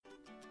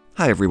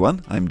Hi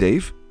everyone, I'm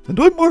Dave. And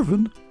I'm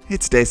Marvin.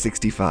 It's day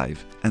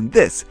 65, and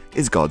this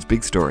is God's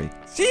Big Story.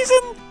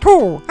 Season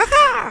 2.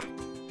 Ha-ha!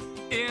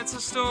 It's a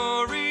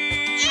story.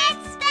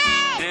 It's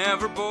big.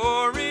 Never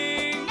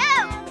boring.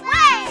 No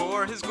way.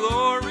 For His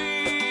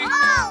glory.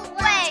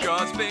 Always. It's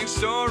God's big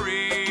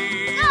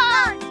story.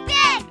 God's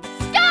big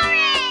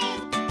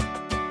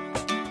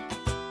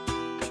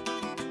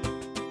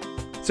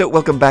story. So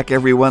welcome back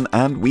everyone,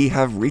 and we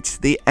have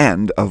reached the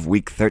end of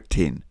week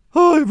 13.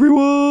 Hi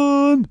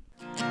everyone.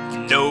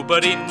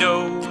 Nobody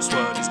knows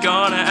what he's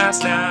gonna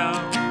ask now.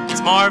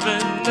 It's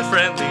Marvin, the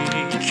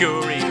friendly,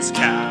 curious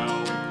cow.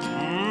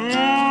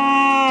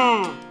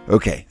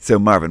 Okay, so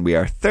Marvin, we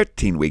are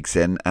 13 weeks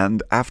in,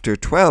 and after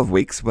 12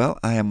 weeks, well,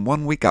 I am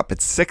 1 week up.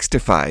 It's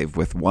 6-5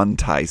 with one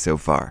tie so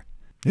far.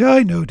 Yeah,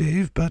 I know,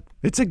 Dave, but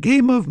it's a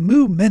game of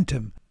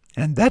momentum,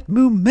 and that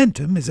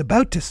momentum is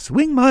about to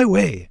swing my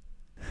way.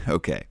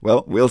 Okay,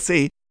 well, we'll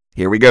see.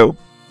 Here we go.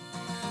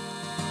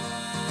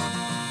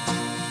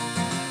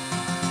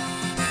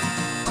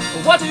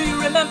 What do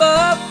you remember?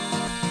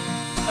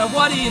 And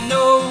what do you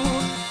know?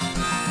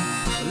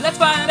 Let's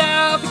find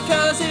out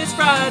because it's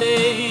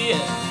Friday.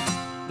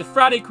 The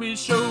Friday Quiz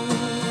Show.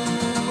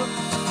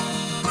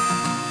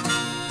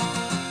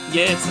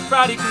 Yeah, it's the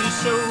Friday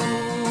Quiz Show.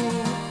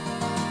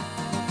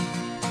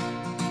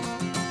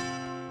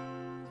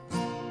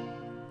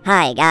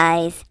 Hi,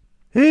 guys.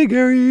 Hey,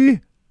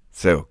 Gary.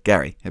 So,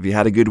 Gary, have you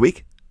had a good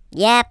week?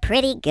 Yeah,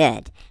 pretty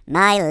good.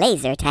 My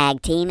laser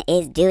tag team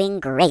is doing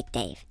great,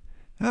 Dave.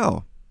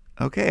 Oh,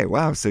 okay,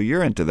 wow, so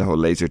you're into the whole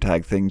laser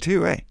tag thing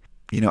too, eh?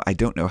 You know, I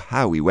don't know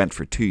how we went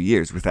for 2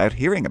 years without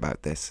hearing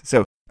about this.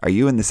 So, are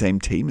you in the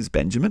same team as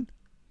Benjamin?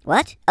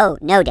 What? Oh,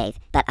 no, Dave,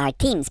 but our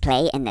teams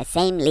play in the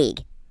same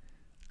league.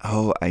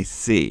 Oh, I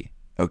see.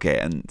 Okay,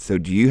 and so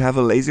do you have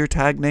a laser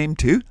tag name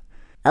too?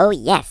 Oh,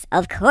 yes,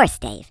 of course,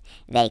 Dave.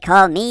 They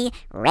call me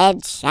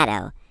Red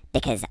Shadow,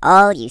 because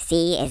all you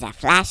see is a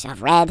flash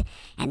of red,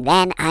 and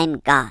then I'm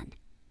gone.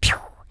 Phew!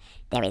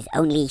 There is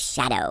only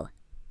shadow.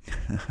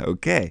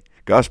 Okay.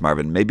 Gosh,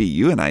 Marvin, maybe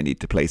you and I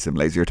need to play some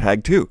laser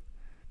tag too.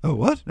 Oh,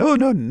 what? Oh,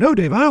 no,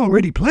 Dave, I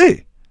already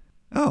play.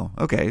 Oh,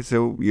 okay,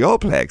 so you all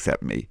play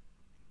except me.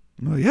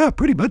 Well, yeah,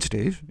 pretty much,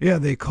 Dave. Yeah,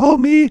 they call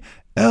me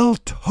El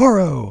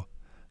Toro.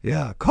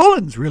 Yeah,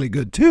 Colin's really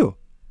good too.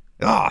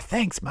 Oh,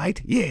 thanks,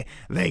 mate. Yeah,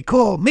 they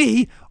call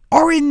me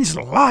Orange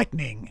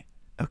Lightning.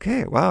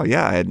 Okay, wow,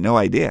 yeah, I had no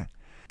idea.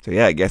 So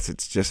yeah, I guess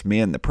it's just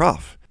me and the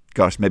prof.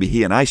 Gosh, maybe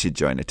he and I should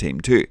join a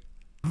team too.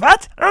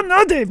 What? Oh,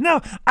 no, Dave, no.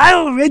 I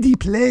already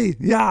play,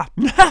 yeah.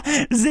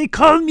 They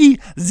call me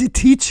the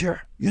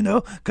teacher, you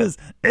know, because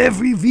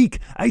every week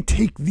I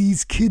take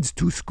these kids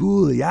to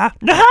school, yeah?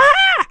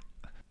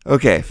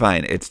 Okay,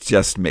 fine, it's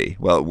just me.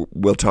 Well,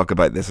 we'll talk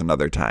about this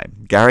another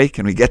time. Gary,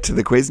 can we get to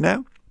the quiz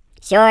now?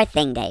 Sure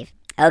thing, Dave.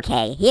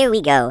 Okay, here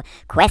we go.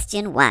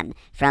 Question 1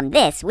 from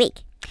this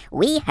week.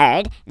 We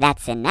heard that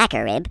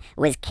Sennacherib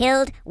was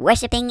killed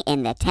worshipping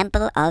in the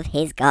temple of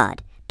his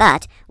god.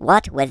 But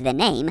what was the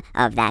name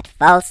of that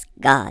false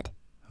god?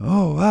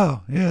 Oh,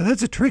 wow. Yeah,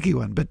 that's a tricky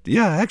one. But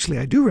yeah, actually,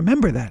 I do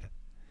remember that.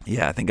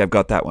 Yeah, I think I've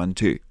got that one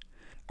too.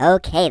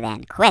 Okay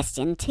then,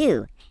 question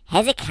 2.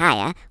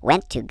 Hezekiah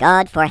went to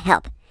God for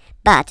help,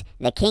 but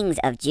the kings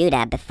of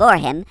Judah before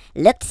him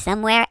looked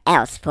somewhere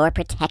else for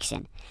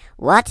protection.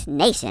 What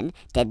nation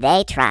did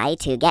they try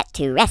to get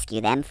to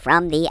rescue them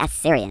from the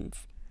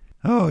Assyrians?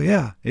 Oh,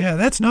 yeah. Yeah,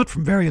 that's not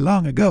from very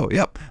long ago.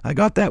 Yep, I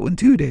got that one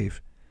too, Dave.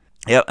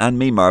 Yep, and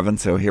me, Marvin,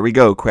 so here we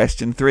go,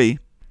 question 3.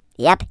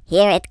 Yep,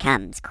 here it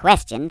comes.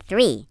 Question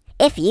 3.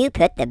 If you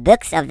put the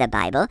books of the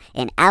Bible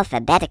in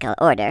alphabetical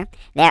order,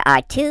 there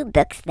are 2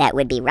 books that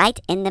would be right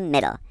in the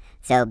middle.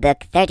 So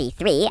book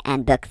 33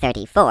 and book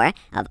 34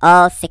 of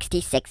all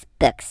 66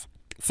 books.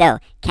 So,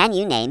 can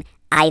you name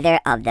either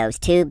of those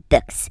 2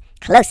 books?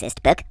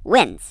 Closest book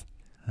wins.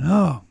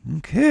 Oh,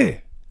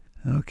 okay.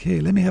 Okay,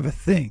 let me have a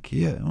think.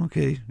 Yeah,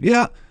 okay.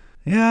 Yeah,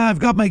 I've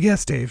got my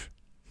guess, Dave.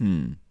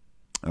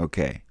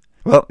 Okay.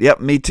 Well, yep,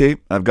 me too.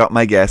 I've got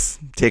my guess.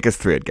 Take us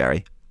through it,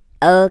 Gary.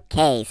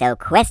 Okay, so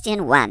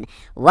question 1.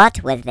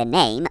 What was the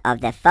name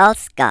of the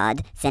false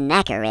god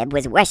Sennacherib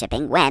was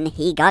worshipping when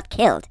he got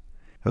killed?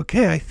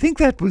 Okay, I think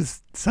that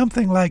was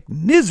something like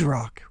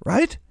Nisroch,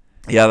 right?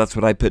 Yeah, that's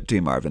what I put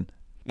too, Marvin.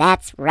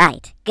 That's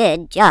right.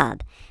 Good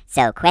job.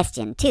 So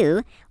question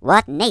 2.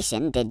 What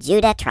nation did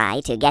Judah try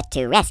to get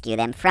to rescue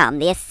them from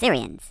the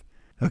Assyrians?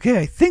 Okay,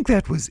 I think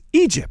that was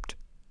Egypt.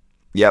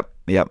 Yep,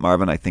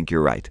 Marvin, I think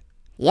you're right.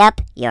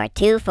 Yep, you're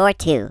 2 for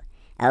 2.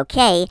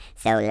 Okay,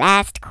 so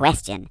last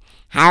question.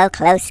 How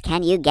close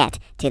can you get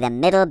to the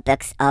middle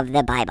books of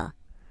the Bible?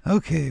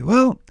 Okay,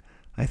 well,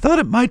 I thought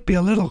it might be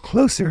a little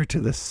closer to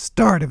the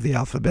start of the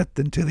alphabet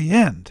than to the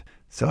end.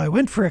 So I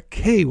went for a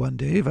K one,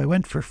 Dave. I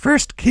went for 1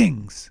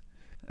 Kings.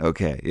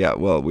 Okay, yeah,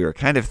 well, we were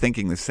kind of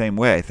thinking the same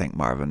way, I think,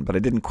 Marvin, but I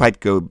didn't quite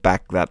go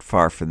back that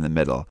far from the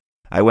middle.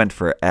 I went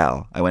for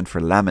L. I went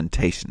for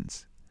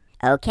Lamentations.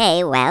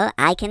 Okay, well,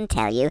 I can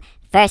tell you,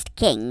 1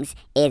 Kings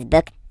is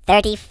book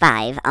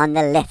 35 on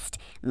the list.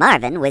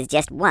 Marvin was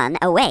just 1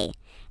 away.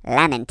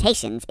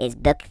 Lamentations is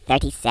book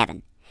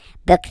 37.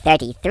 Book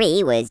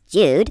 33 was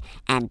Jude,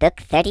 and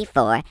Book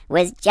 34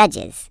 was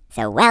Judges.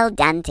 So well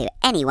done to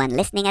anyone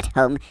listening at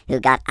home who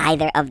got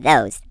either of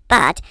those.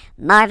 But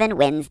Marvin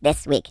wins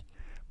this week.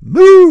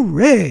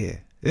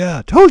 Moo-ray!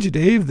 Yeah, told you,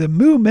 Dave, the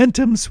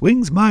momentum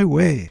swings my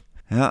way.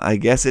 Well, I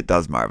guess it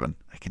does, Marvin.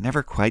 I can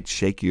never quite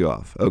shake you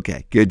off.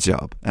 Okay, good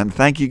job. And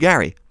thank you,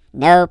 Gary.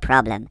 No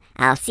problem.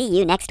 I'll see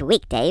you next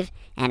week, Dave.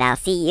 And I'll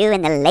see you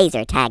in the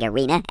laser tag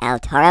arena, El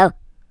Toro.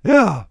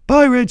 Yeah,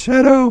 bye, Red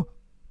Shadow.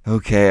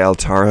 Okay, El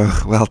Toro.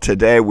 Well,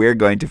 today we're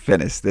going to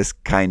finish this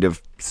kind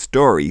of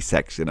story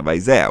section of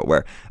Isaiah,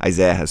 where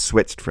Isaiah has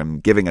switched from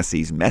giving us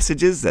these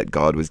messages that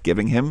God was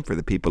giving him for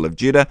the people of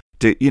Judah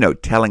to,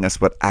 telling us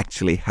what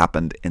actually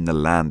happened in the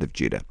land of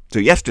Judah. So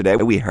yesterday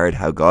we heard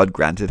how God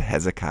granted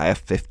Hezekiah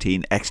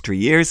 15 extra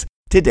years.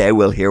 Today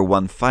we'll hear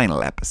one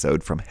final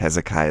episode from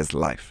Hezekiah's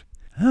life.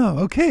 Oh,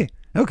 okay.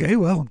 Okay,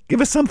 well, give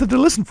us something to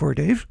listen for,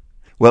 Dave.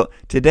 Well,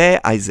 today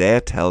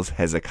Isaiah tells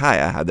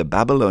Hezekiah how the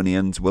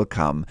Babylonians will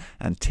come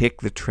and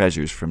take the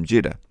treasures from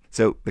Judah.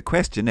 So the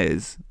question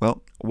is,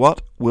 well,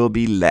 what will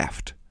be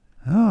left?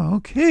 Oh,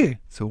 okay.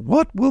 So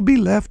what will be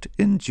left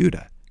in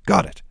Judah?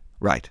 Got it.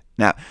 Right.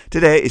 Now,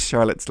 today is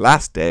Charlotte's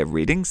last day of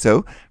reading,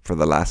 so for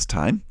the last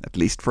time, at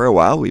least for a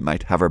while, we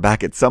might have her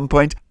back at some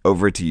point.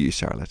 Over to you,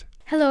 Charlotte.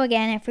 Hello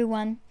again,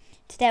 everyone.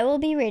 Today we'll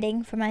be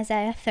reading from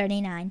Isaiah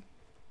 39.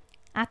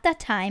 At that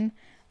time,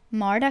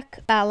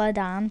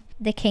 Marduk-Baladan,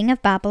 the king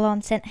of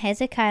Babylon, sent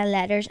Hezekiah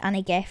letters and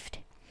a gift.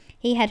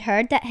 He had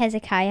heard that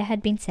Hezekiah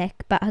had been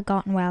sick but had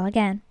gotten well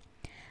again.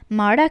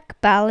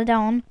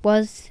 Marduk-Baladan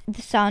was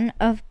the son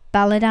of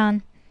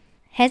Baladan.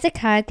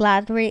 Hezekiah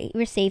gladly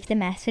received the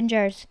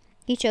messengers.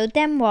 He showed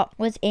them what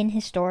was in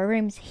his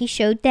storerooms. He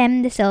showed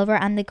them the silver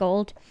and the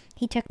gold.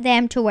 He took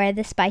them to where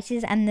the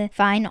spices and the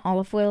fine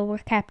olive oil were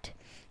kept.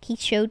 He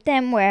showed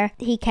them where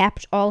he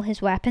kept all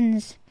his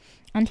weapons,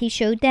 and he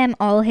showed them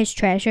all his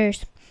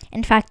treasures.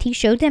 In fact, he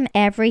showed them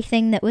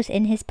everything that was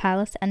in his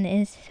palace and in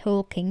his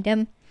whole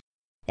kingdom.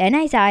 Then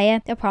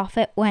Isaiah the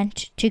prophet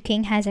went to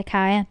King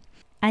Hezekiah.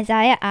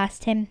 Isaiah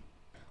asked him,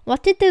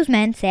 "What did those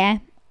men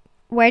say?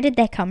 Where did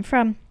they come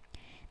from?"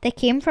 "They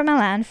came from a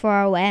land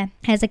far away,"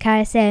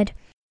 Hezekiah said.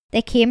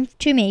 "They came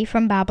to me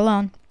from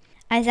Babylon."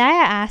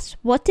 Isaiah asked,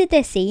 "What did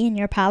they see in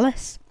your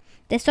palace?"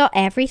 "They saw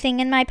everything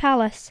in my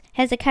palace."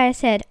 Hezekiah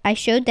said, "I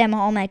showed them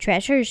all my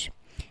treasures."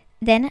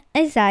 Then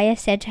Isaiah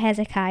said to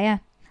Hezekiah,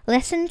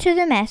 "Listen to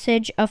the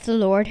message of the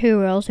Lord who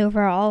rules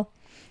over all.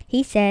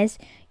 He says,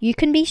 you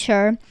can be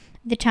sure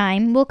the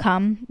time will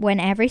come when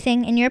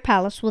everything in your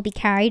palace will be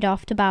carried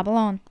off to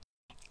Babylon.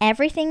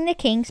 Everything the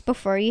kings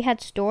before you had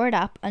stored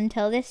up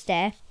until this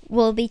day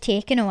will be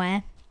taken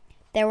away.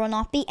 There will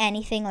not be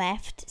anything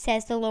left,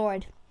 says the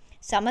Lord.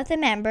 Some of the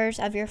members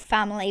of your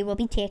family will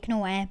be taken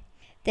away.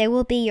 They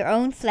will be your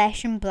own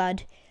flesh and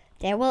blood.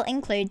 They will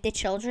include the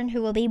children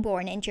who will be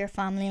born into your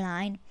family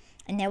line,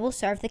 and they will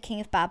serve the king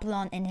of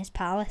Babylon in his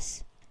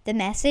palace. The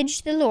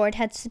message the Lord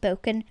had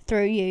spoken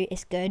through you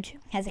is good,"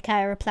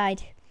 Hezekiah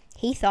replied.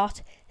 He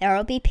thought, there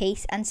will be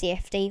peace and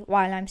safety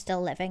while I'm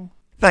still living.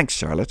 Thanks,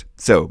 Charlotte.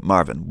 So,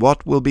 Marvin,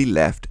 what will be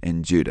left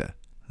in Judah?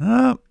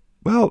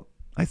 Well,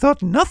 I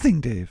thought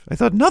nothing, Dave. I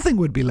thought nothing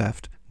would be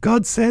left.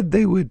 God said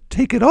they would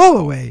take it all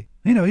away.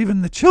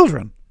 Even the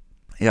children.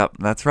 Yep,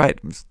 that's right.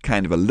 It was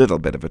kind of a little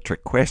bit of a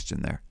trick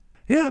question there.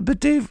 Yeah, but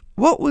Dave,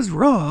 what was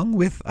wrong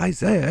with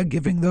Isaiah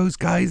giving those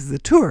guys the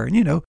tour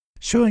and,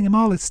 showing him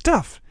all his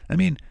stuff?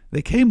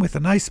 They came with a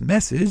nice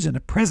message and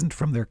a present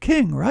from their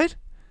king, right?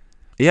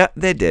 Yeah,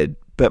 they did.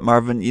 But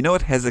Marvin, you know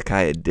what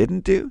Hezekiah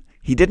didn't do?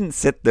 He didn't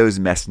sit those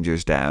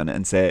messengers down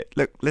and say,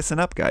 look, listen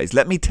up, guys.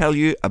 Let me tell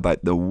you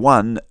about the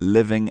one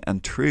living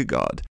and true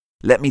God.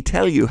 Let me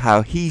tell you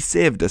how he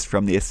saved us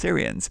from the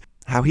Assyrians,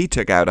 how he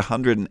took out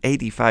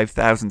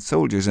 185,000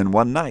 soldiers in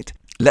one night.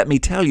 Let me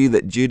tell you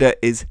that Judah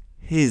is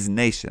his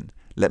nation.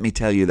 Let me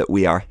tell you that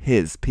we are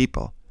his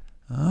people.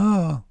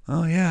 Oh,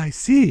 yeah, I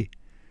see.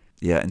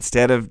 Yeah,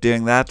 instead of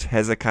doing that,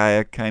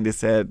 Hezekiah kind of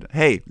said,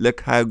 hey,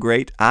 look how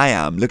great I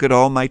am. Look at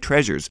all my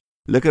treasures.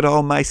 Look at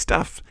all my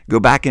stuff.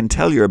 Go back and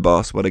tell your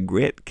boss what a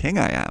great king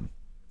I am.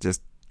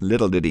 Just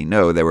little did he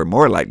know they were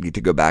more likely to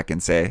go back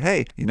and say,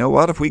 hey, you know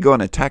what? If we go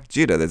and attack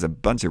Judah, there's a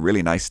bunch of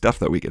really nice stuff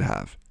that we could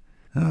have.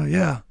 Oh,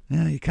 yeah.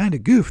 Yeah, you kind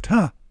of goofed,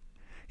 huh?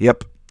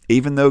 Yep.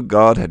 Even though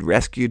God had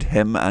rescued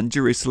him and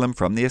Jerusalem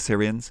from the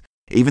Assyrians,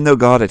 even though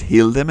God had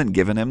healed him and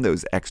given him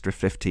those extra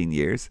 15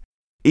 years,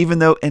 even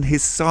though in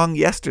his song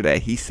yesterday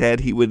he said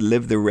he would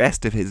live the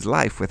rest of his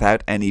life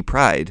without any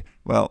pride,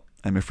 well,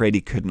 I'm afraid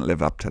he couldn't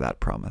live up to that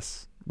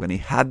promise. When he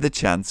had the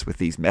chance with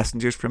these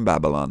messengers from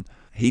Babylon,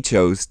 he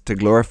chose to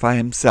glorify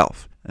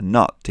himself and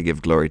not to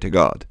give glory to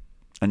God.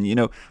 And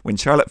when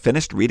Charlotte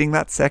finished reading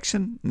that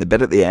section, the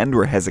bit at the end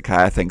where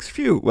Hezekiah thinks,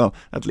 phew, well,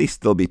 at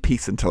least there'll be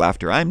peace until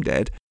after I'm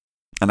dead,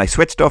 and I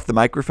switched off the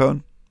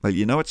microphone, well,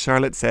 you know what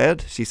Charlotte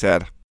said? She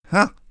said,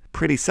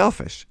 pretty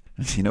selfish.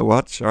 And you know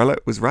what?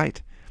 Charlotte was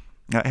right.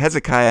 Now,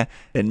 Hezekiah,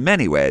 in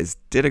many ways,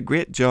 did a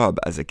great job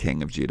as a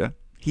king of Judah.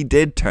 He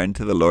did turn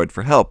to the Lord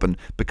for help, and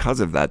because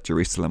of that,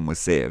 Jerusalem was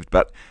saved.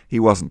 But he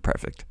wasn't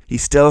perfect. He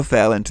still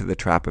fell into the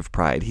trap of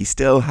pride. He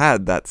still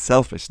had that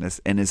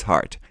selfishness in his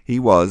heart. He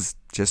was,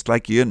 just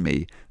like you and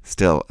me,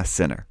 still a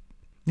sinner.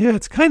 Yeah,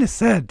 it's kind of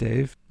sad,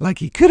 Dave. Like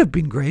he could have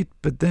been great,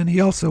 but then he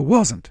also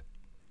wasn't.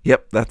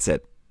 Yep, that's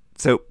it.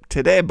 So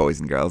today, boys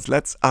and girls,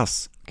 let's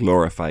us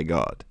glorify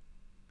God.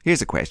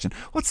 Here's a question.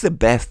 What's the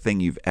best thing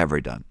you've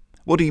ever done?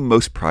 What are you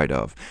most proud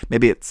of?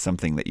 Maybe it's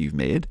something that you've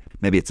made.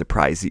 Maybe it's a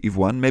prize that you've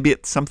won. Maybe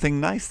it's something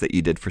nice that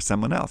you did for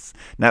someone else.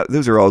 Now,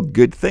 those are all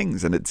good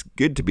things, and it's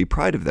good to be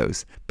proud of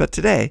those. But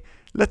today,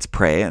 let's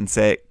pray and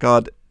say,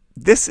 God,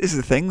 this is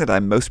the thing that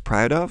I'm most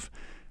proud of,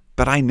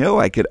 but I know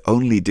I could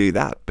only do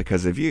that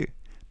because of you.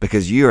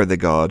 Because you are the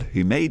God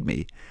who made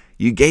me.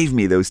 You gave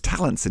me those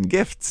talents and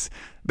gifts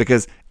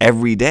because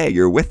every day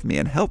you're with me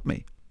and help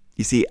me.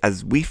 You see,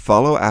 as we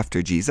follow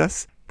after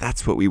Jesus,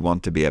 that's what we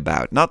want to be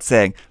about. Not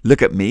saying,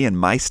 look at me and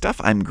my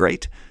stuff, I'm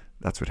great.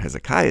 That's what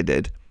Hezekiah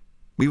did.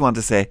 We want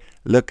to say,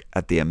 look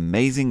at the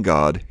amazing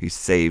God who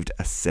saved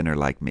a sinner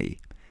like me.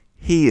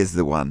 He is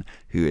the one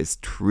who is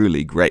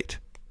truly great.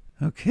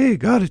 Okay,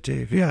 got it,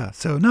 Dave. Yeah,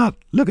 so not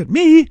look at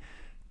me,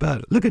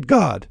 but look at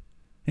God.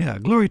 Yeah,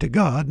 glory to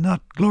God,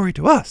 not glory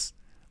to us.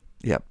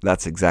 Yep,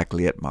 that's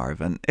exactly it,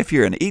 Marv. And if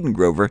you're an Eden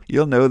Grover,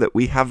 you'll know that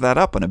we have that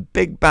up on a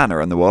big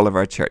banner on the wall of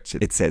our church.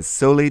 It says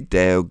Soli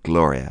Deo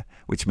Gloria,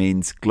 which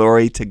means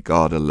glory to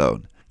God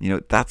alone. You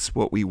know, that's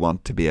what we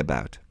want to be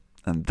about.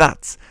 And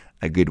that's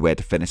a good way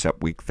to finish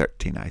up week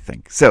 13, I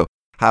think. So,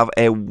 have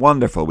a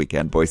wonderful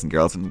weekend, boys and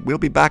girls, and we'll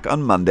be back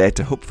on Monday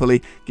to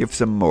hopefully give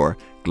some more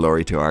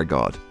glory to our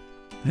God.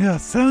 Yeah,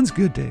 sounds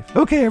good, Dave.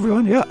 Okay,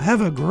 everyone. Yeah,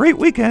 have a great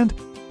weekend.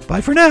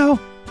 Bye for now.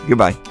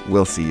 Goodbye.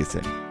 We'll see you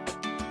soon.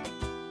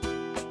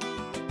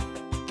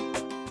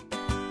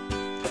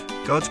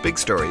 God's Big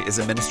Story is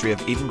a ministry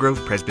of Eden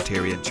Grove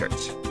Presbyterian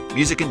Church.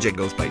 Music and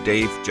jingles by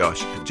Dave,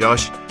 Josh, and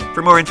Josh.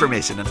 For more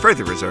information and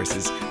further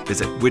resources,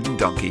 visit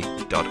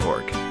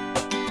woodendonkey.org.